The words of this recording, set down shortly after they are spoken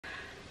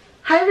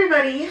Hi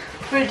everybody,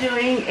 we're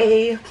doing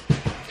a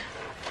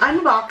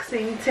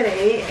unboxing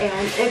today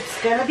and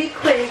it's gonna be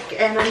quick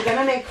and I'm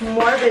gonna make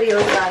more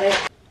videos about it.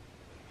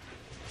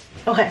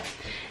 Okay,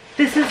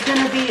 this is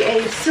gonna be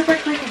a super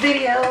quick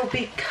video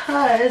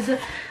because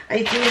I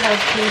do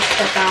have to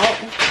step out.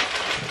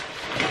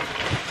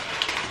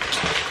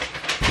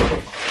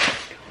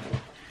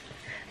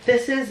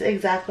 This is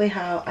exactly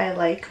how I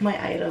like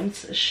my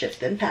items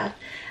shipped and packed.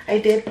 I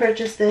did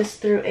purchase this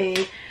through a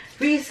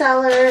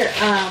reseller.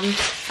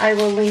 I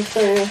will link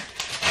their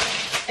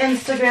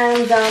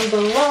Instagram down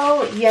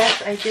below.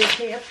 Yes, I did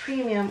pay a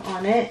premium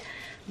on it,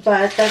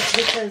 but that's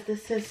because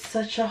this is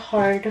such a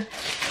hard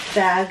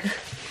bag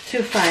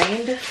to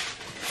find.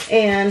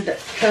 And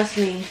trust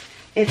me,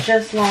 it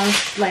just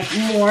launched, like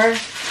more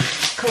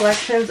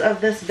collections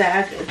of this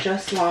bag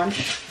just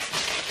launched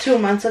 2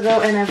 months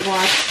ago, and I've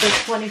watched the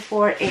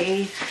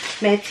 24A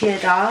Métier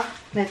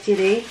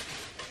Day,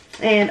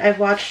 and I've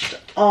watched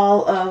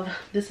all of,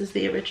 this is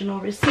the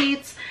original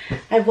receipts,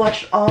 I've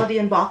watched all the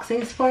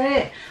unboxings for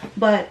it,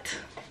 but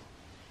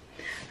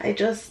I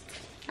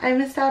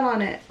missed out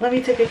on it. Let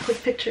me take a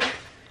quick picture.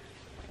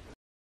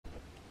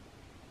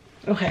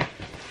 Okay,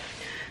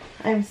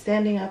 I'm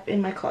standing up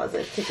in my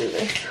closet to do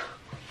this.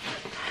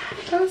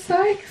 I'm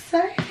so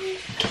excited.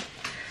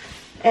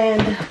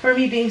 And for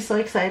me being so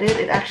excited,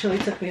 it actually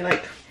took me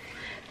like,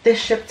 this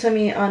shipped to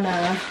me on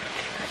a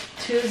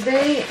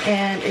Tuesday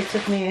and it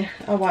took me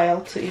a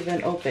while to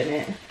even open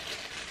it.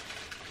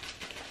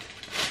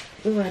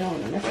 Ooh, I don't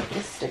want to mess up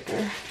this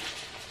sticker.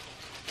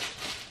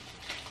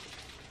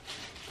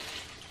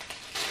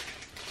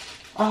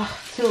 Oh,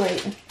 too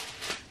late.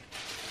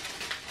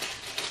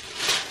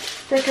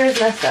 Sticker's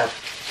messed up.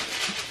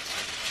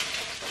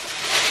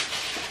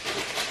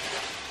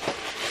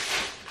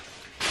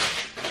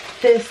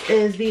 This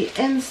is the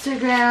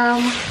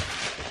Instagram.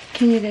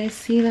 Can you guys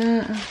see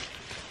that?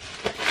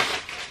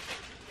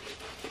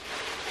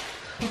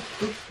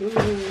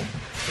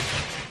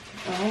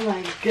 Oh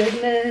my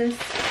goodness.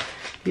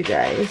 You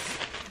guys,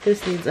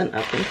 this needs an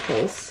up and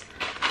close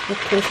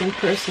and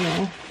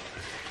personal.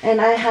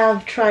 And I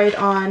have tried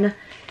on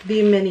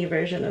the mini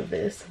version of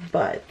this,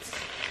 but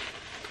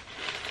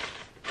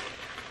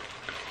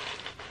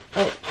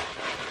oh,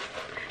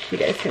 you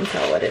guys can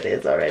tell what it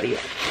is already.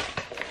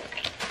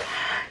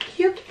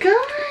 You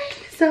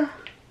guys, oh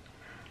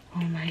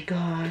my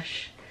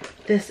gosh,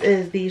 this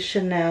is the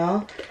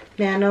Chanel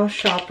Nano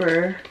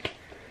Shopper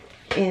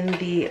in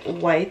the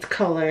white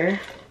color.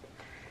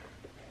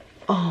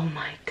 Oh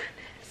my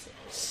goodness,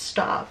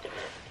 stop.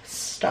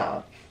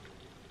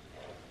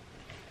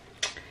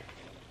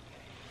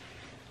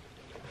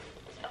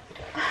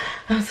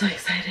 I'm so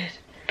excited.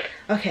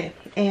 Okay,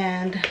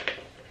 and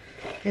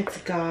it's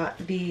got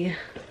the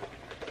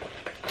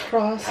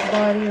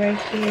crossbody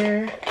right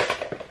here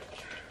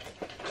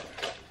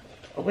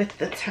with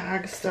the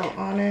tag still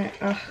on it.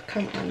 Oh,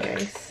 come on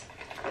guys,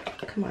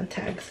 come on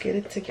tags, get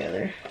it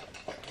together.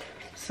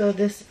 So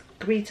this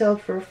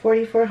retailed for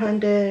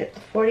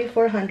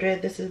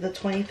 $4,400. This is the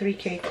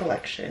 23K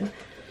collection.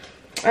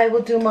 I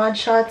will do mod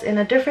shots in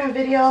a different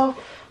video,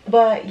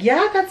 but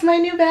yeah, that's my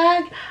new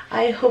bag.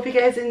 I hope you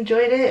guys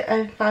enjoyed it.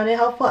 I found it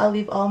helpful. I'll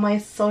leave all my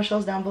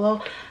socials down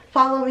below.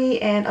 Follow me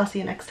and I'll see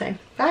you next time.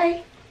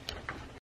 Bye.